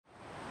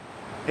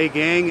Hey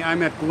gang,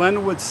 I'm at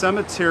Glenwood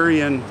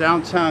Cemetery in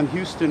downtown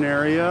Houston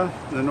area,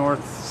 the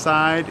north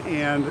side,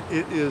 and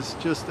it is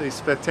just a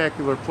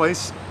spectacular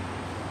place.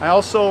 I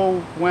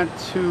also went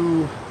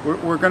to,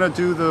 we're going to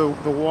do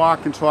the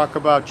walk and talk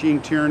about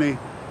Eliza Tierney,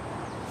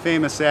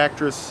 famous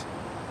actress,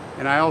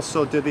 and I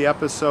also did the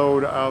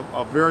episode of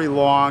a very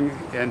long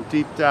and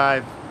deep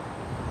dive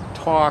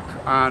talk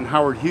on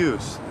Howard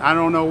Hughes. I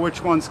don't know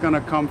which one's going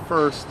to come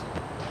first,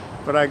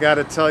 but I got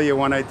to tell you,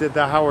 when I did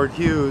the Howard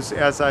Hughes,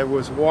 as I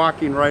was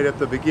walking right at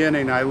the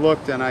beginning, I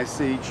looked and I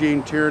see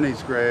Eliza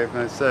Tierney's grave,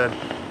 and I said,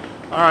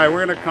 all right,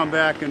 we're going to come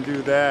back and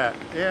do that.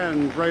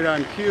 And right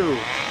on cue,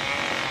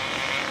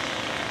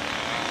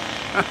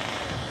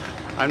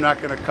 I'm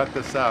not going to cut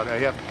this out.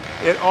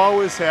 It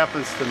always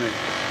happens to me.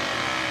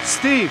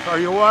 Steve, are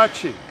you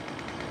watching?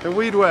 The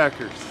Weed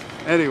Whackers.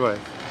 Anyway,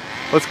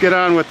 let's get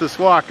on with this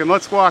walk, and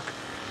let's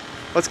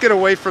get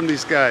away from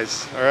these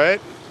guys, all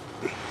right?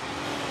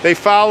 They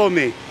follow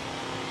me,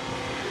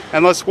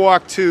 and let's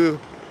walk to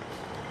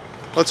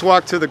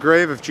the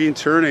grave of Eliza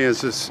Tierney.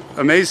 Is this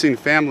amazing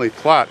family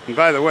plot. And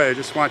by the way, I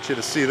just want you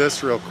to see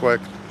this real quick.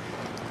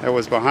 That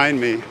was behind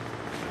me.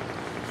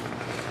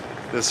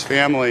 This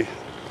family,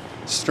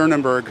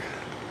 Sternenberg.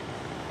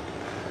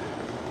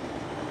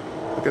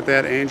 Look at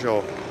that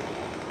angel.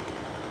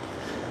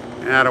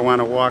 I don't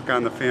want to walk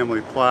on the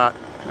family plot.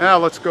 Now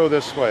let's go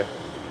this way.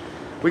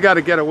 We got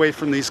to get away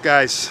from these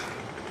guys.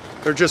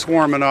 They're just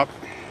warming up.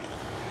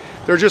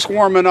 They're just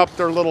warming up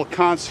their little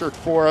concert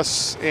for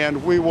us,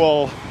 and we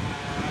will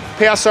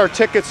pass our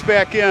tickets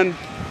back in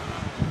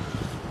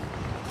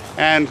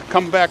and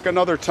come back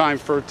another time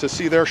to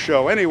see their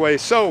show. Anyway,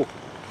 so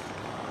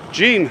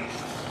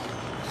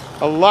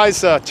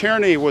Eliza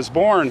Tierney was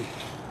born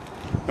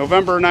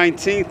November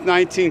 19th,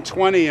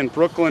 1920 in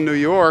Brooklyn, New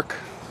York.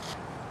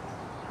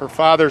 Her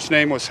father's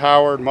name was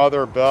Howard,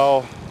 mother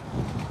Belle.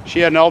 She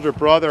had an elder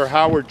brother,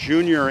 Howard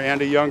Jr.,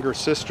 and a younger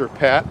sister,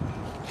 Pat.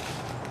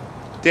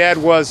 Dad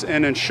was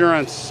an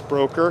insurance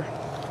broker.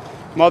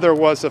 Mother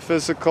was a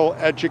physical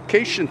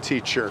education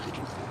teacher,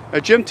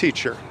 a gym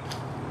teacher.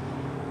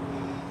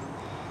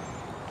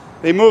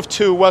 They moved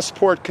to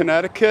Westport,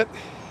 Connecticut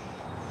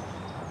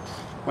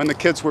when the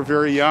kids were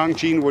very young.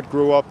 Jean would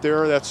grow up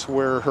there. That's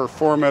where her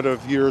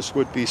formative years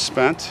would be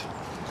spent.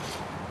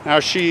 Now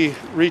she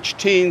reached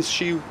teens.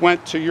 She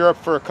went to Europe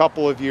for a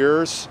couple of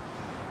years,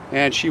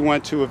 and she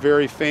went to a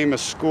very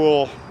famous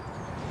school,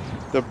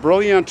 the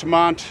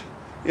Brillantamont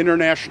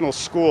International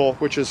School,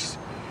 which is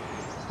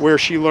where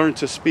she learned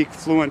to speak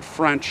fluent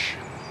French.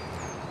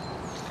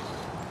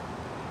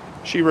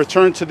 She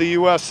returned to the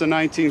U.S. in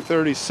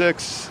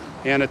 1936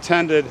 and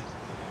attended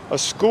a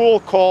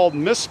school called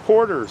Miss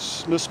Porter's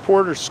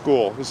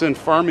School. It was in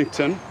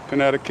Farmington,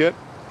 Connecticut.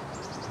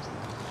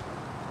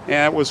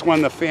 And it was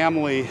when the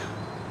family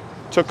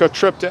took a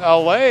trip to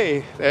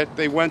L.A. that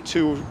they went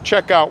to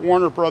check out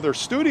Warner Brothers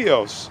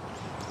Studios.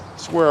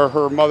 It's where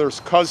her mother's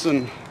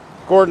cousin,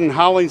 Gordon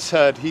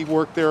Hollingshead, he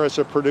worked there as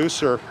a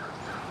producer.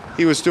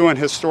 He was doing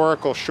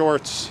historical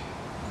shorts.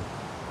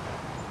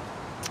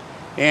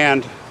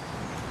 And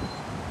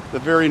the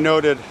very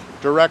noted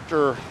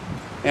director,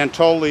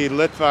 Anatoly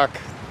Litvak,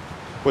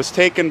 was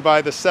taken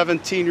by the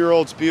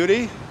 17-year-old's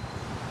beauty.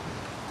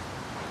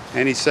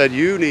 And he said,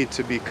 you need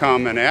to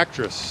become an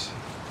actress.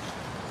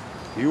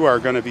 You are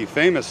going to be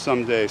famous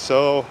someday.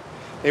 So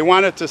they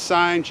wanted to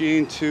sign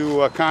Jean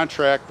to a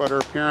contract, but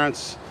her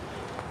parents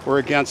were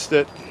against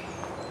it.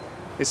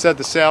 They said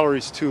the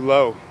salary's too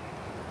low.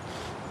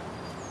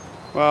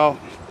 Well,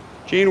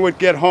 Jean would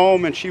get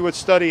home and she would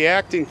study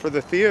acting for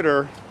the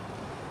theater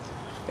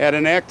at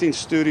an acting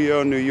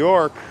studio in New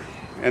York,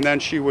 and then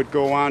she would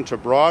go on to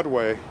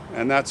Broadway,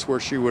 and that's where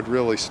she would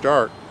really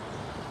start,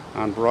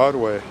 on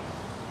Broadway.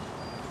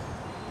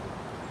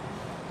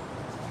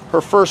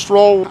 Her first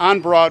role on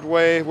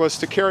Broadway was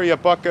to carry a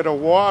bucket of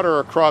water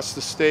across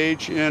the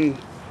stage in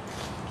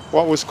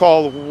what was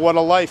called What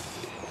a Life.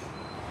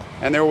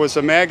 And there was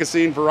a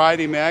magazine,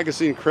 Variety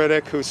magazine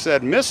critic, who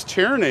said, Miss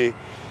Tierney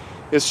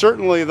is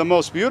certainly the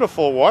most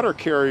beautiful water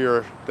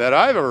carrier that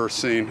I've ever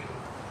seen.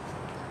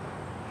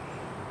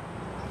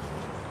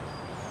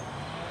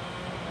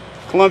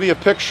 Columbia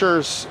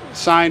Pictures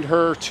signed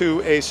her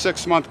to a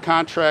 6-month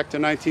contract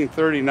in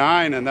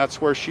 1939, and that's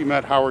where she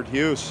met Howard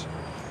Hughes.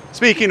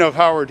 Speaking of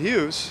Howard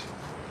Hughes,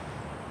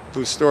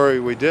 whose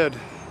story we did.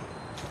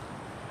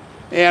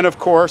 And of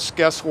course,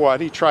 guess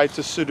what? He tried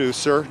to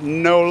seduce her.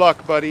 No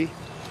luck, buddy.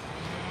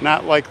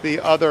 Not like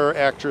the other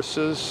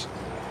actresses.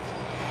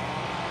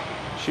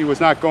 She was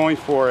not going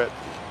for it.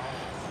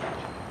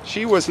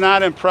 She was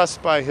not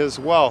impressed by his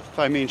wealth.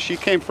 I mean, she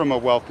came from a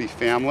wealthy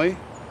family.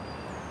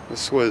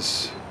 Who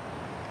is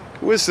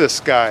this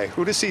guy?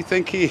 Who does he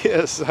think he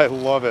is? I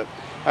love it.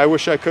 I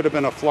wish I could have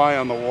been a fly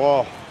on the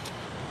wall.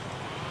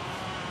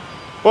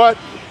 But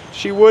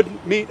she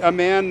would meet a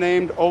man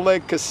named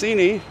Oleg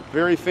Cassini,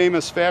 very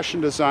famous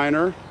fashion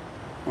designer.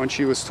 When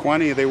she was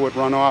 20, they would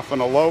run off and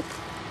elope.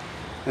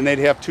 And they'd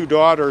have 2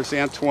 daughters,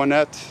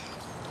 Antoinette,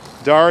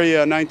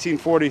 Daria in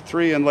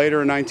 1943, and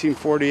later in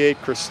 1948,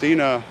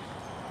 Christina.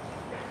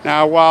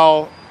 Now,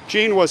 while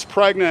Jean was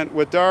pregnant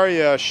with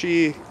Daria,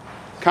 she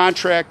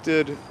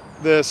contracted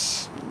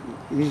this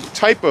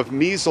type of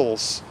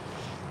measles.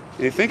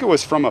 And I think it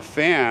was from a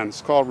fan.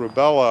 It's called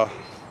rubella.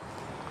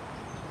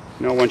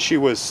 You know, when she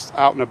was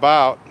out and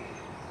about,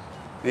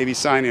 maybe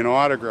signing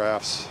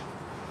autographs.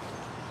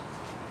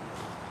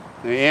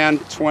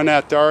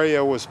 Antoinette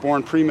Daria was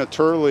born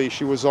prematurely.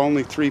 She was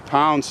only 3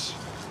 pounds,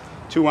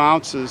 2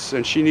 ounces,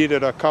 and she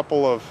needed a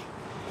couple of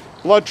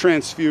blood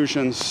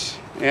transfusions.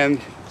 And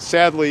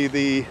sadly,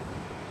 the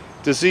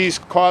disease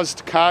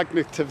caused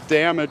cognitive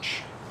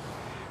damage.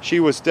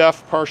 She was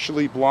deaf,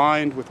 partially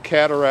blind, with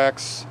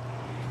cataracts,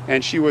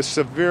 and she was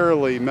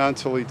severely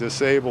mentally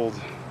disabled.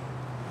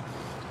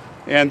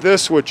 And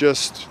this would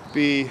just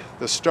be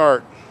the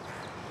start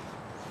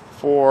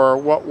for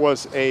what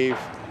was a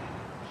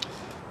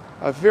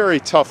very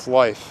tough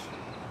life.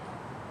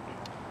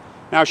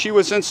 Now, she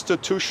was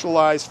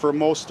institutionalized for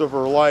most of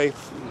her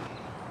life.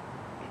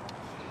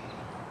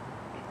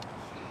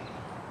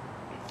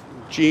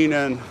 Jean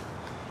and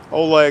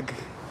Oleg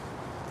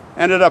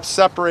ended up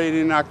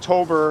separating in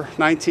October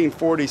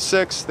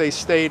 1946. They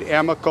stayed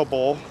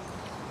amicable.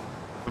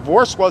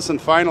 Divorce wasn't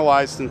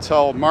finalized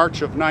until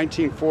March of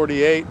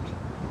 1948,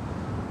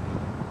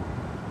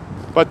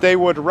 but they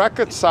would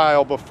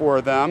reconcile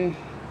before then,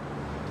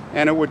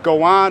 and it would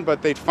go on,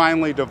 but they'd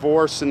finally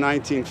divorce in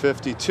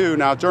 1952.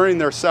 Now, during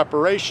their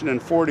separation in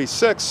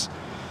 46,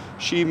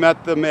 she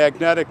met the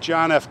magnetic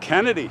John F.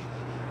 Kennedy,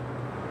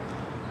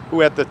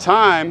 who at the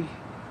time,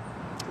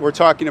 we're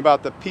talking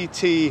about the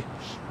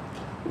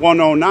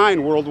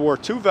PT-109 World War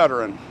II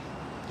veteran.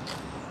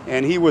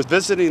 And he was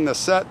visiting the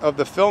set of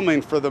the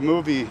filming for the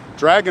movie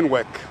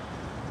Dragonwyck.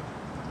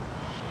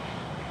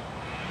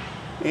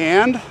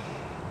 And,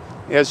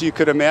 as you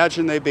could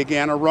imagine, they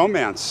began a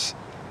romance.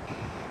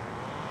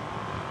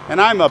 And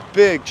I'm a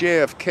big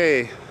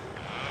JFK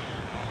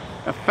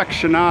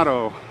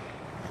aficionado.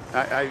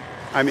 I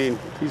mean,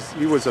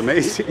 he was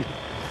amazing.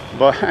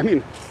 But, I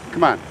mean,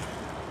 come on.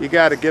 You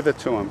got to give it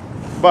to him.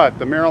 But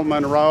the Marilyn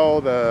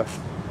Monroe,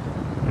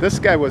 this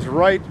guy was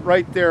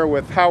right there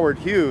with Howard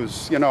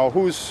Hughes. You know,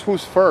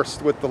 who's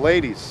first with the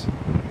ladies?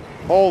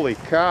 Holy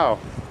cow.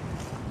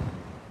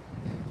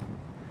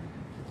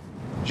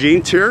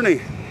 Jean Tierney.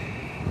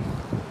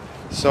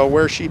 So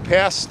where she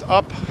passed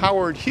up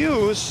Howard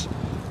Hughes,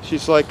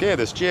 she's like, hey,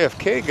 this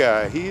JFK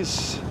guy,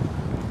 he's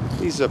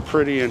a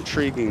pretty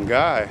intriguing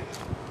guy.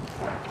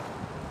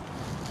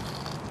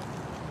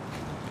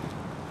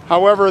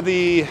 However,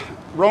 the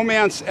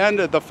romance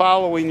ended the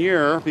following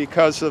year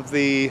because of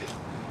the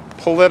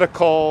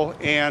political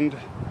and,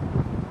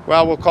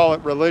 well, we'll call it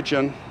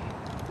religion.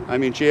 I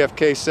mean,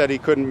 JFK said he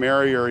couldn't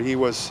marry her. He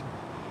was,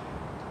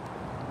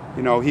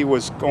 you know, he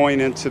was going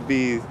into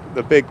be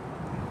the big,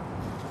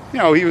 you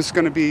know, he was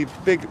going to be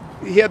big.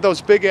 He had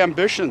those big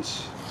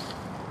ambitions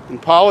in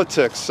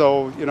politics.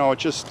 So, you know, it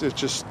just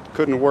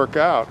couldn't work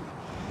out.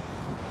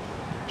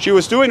 She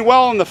was doing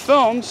well in the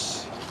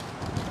films.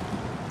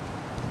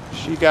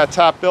 She got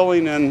top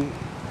billing in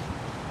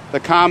the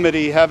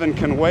comedy Heaven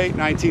Can Wait,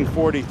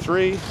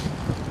 1943,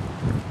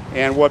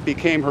 and what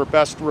became her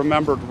best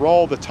remembered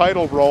role, the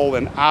title role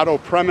in Otto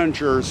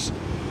Preminger's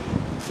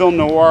film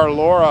noir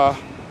Laura,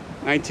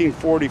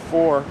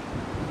 1944.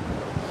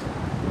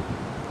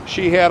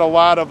 She had a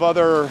lot of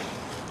other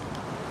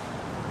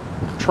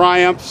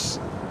triumphs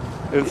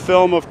in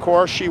film, of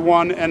course. She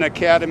won an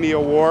Academy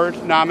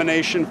Award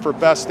nomination for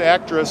Best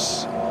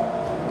Actress.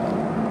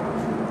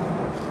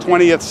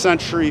 20th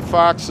Century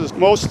Fox's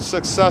most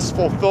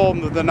successful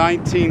film of the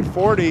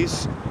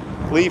 1940s,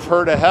 Leave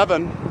Her to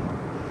Heaven,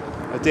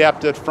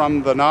 adapted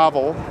from the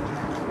novel.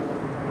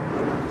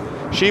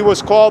 She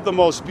was called the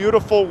most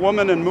beautiful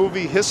woman in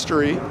movie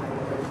history,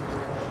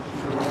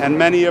 and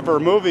many of her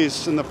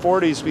movies in the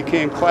 40s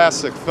became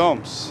classic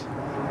films.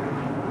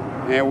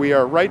 And we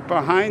are right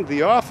behind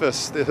the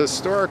office, the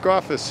historic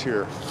office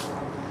here.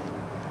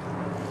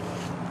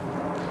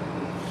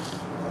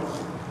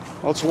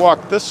 Let's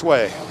walk this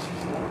way.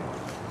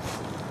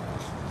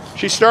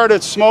 She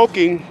started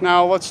smoking.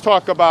 Now let's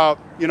talk about,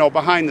 you know,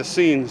 behind the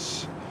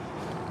scenes.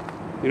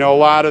 You know, a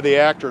lot of the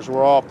actors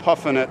were all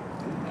puffing it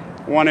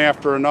one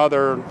after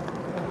another.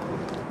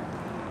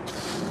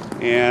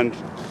 And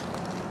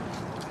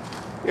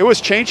it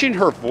was changing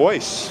her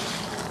voice,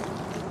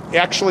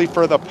 actually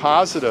for the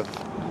positive.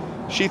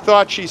 She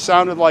thought she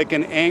sounded like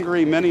an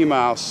angry Minnie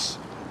Mouse.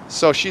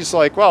 So she's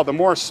like, well, the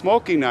more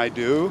smoking I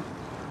do,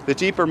 the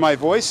deeper my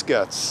voice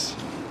gets.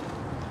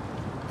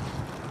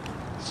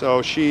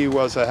 So she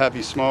was a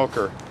heavy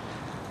smoker.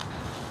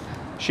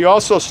 She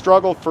also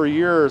struggled for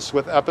years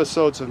with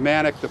episodes of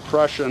manic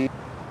depression.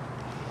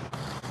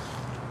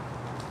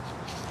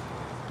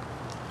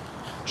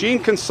 Jean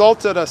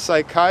consulted a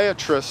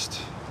psychiatrist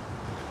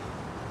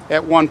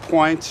at one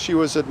point. She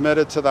was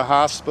admitted to the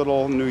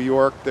hospital in New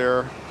York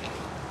there.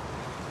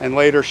 And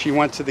later she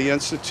went to the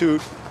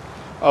Institute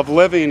of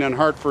Living in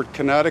Hartford,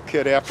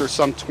 Connecticut after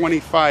some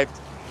 25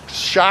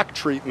 shock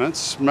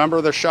treatments.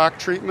 Remember the shock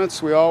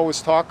treatments we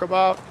always talk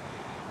about?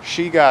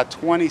 She got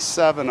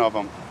 27 of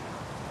them.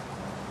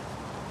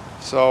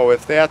 So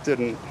if that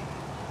didn't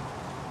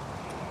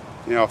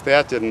You know, if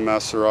that didn't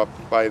mess her up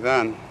by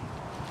then.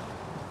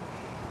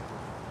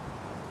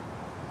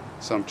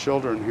 Some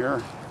children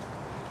here.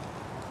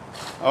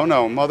 Oh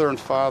no, mother and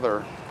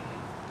father.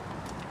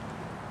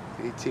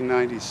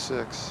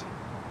 1896.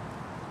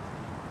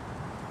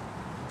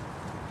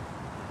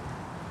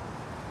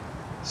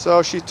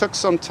 So she took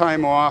some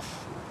time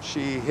off.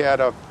 She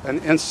had an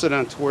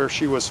incident where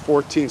she was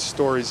 14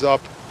 stories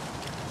up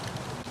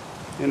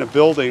in a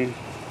building,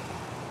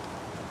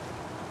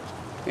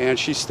 and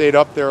she stayed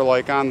up there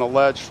like on the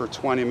ledge for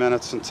 20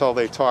 minutes until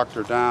they talked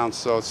her down.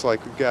 So it's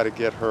like, we've got to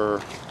get her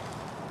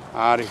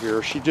out of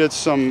here. She did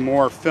some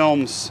more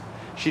films.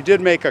 She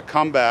did make a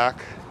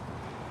comeback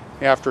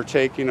after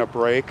taking a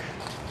break,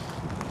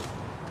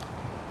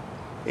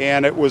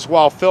 and it was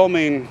while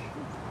filming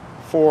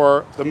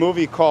for the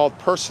movie called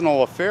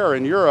Personal Affair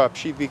in Europe.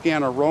 She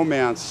began a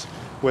romance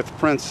with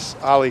Prince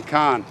Ali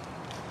Khan.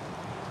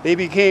 They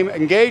became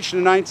engaged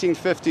in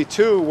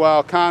 1952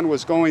 while Khan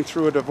was going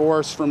through a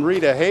divorce from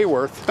Rita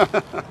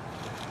Hayworth.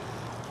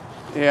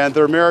 And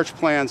their marriage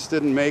plans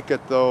didn't make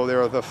it, though. They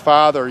were the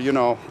father, you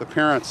know, the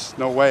parents,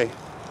 no way.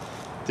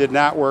 Did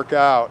not work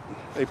out.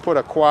 They put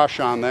a quash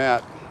on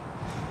that.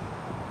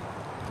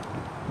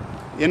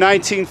 In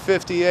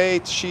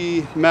 1958,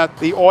 she met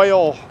the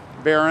oil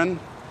baron,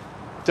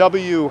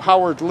 W.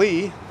 Howard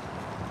Lee,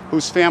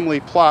 whose family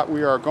plot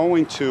we are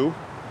going to.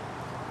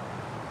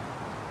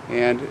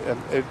 And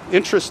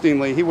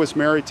interestingly, he was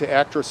married to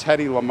actress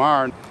Hedy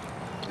Lamarr.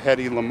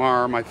 Hedy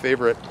Lamarr, my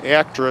favorite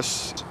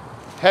actress.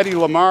 Hedy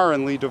Lamarr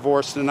and Lee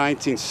divorced in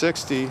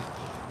 1960.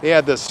 They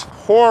had this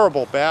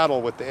horrible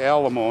battle with the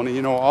alimony,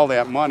 you know, all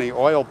that money,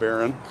 oil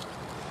baron.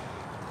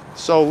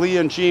 So Lee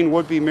and Jean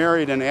would be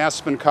married in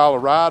Aspen,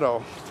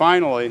 Colorado,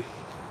 finally,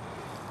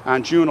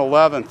 on June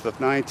 11th of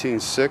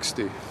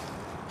 1960.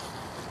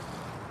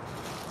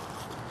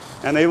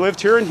 And they lived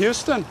here in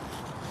Houston.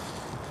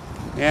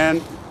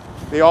 And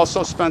they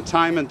also spent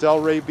time in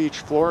Delray Beach,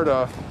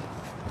 Florida,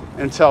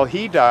 until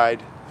he died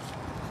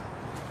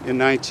in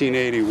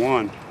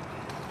 1981.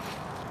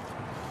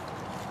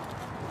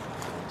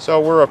 So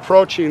we're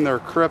approaching their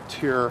crypt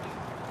here.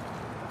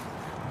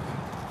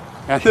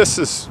 And this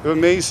is,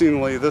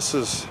 amazingly, this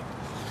is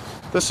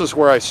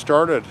where I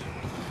started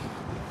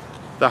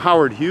the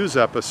Howard Hughes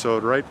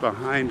episode, right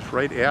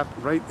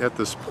at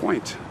this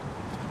point.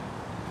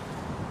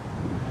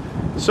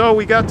 So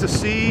we got to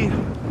see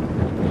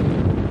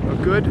a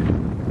good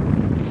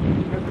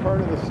part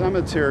of the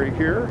cemetery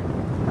here.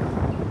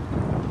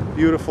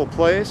 Beautiful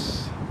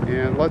place,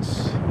 and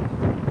let's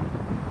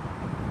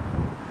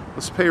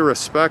pay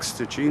respects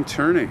to Jean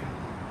Tierney.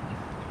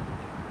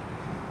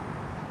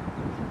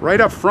 Right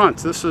up front,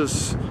 this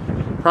is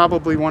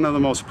probably one of the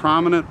most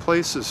prominent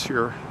places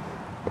here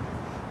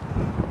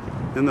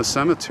in the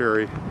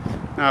cemetery.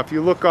 Now, if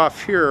you look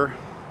off here,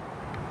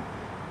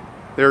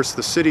 there's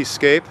the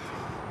cityscape,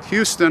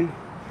 Houston,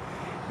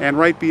 and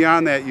right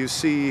beyond that you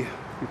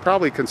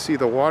probably can see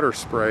the water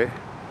spray.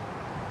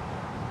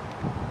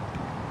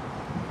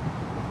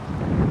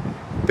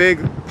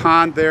 Big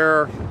pond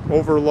there,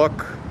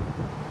 overlook.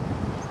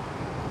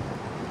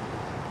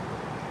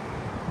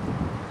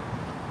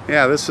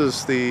 Yeah, this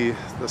is the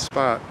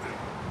spot.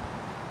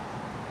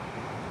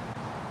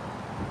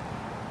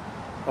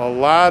 A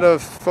lot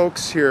of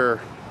folks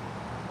here,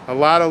 a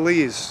lot of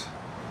Lees.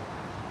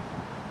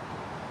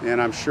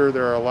 And I'm sure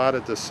there are a lot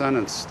of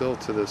descendants still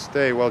to this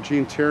day. Well,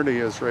 Jean Tierney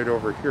is right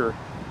over here.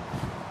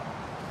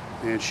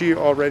 And she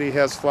already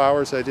has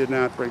flowers. I did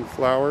not bring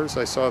flowers.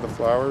 I saw the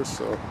flowers,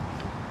 so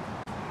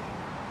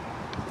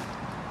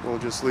we'll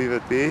just leave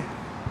it be.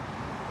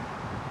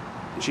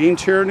 Jean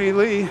Tierney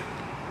Lee.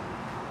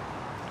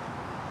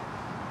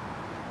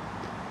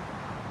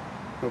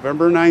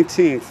 November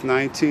 19th,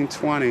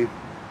 1920.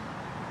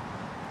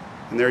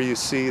 And there you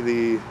see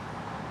the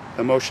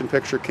motion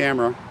picture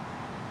camera.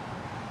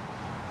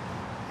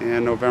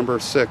 And November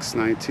 6th,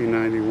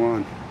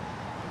 1991.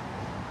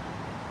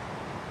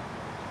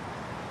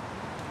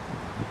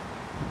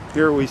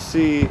 Here we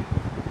see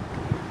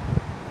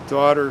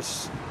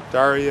daughters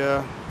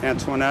Daria,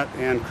 Antoinette,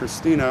 and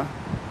Christina.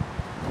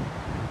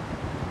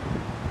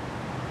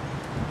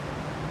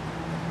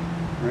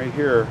 Right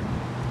here.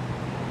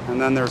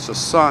 And then there's a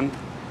son.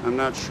 I'm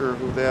not sure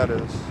who that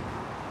is.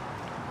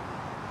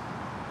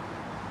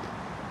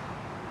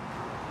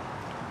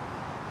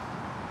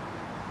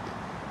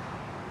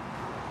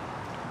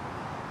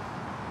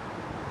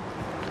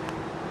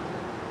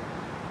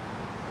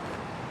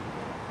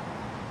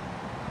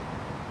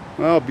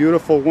 Well,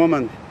 beautiful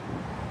woman.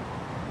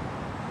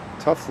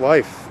 Tough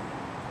life.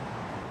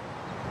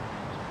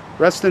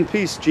 Rest in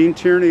peace, Jean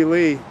Tierney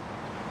Lee.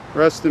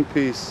 Rest in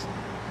peace.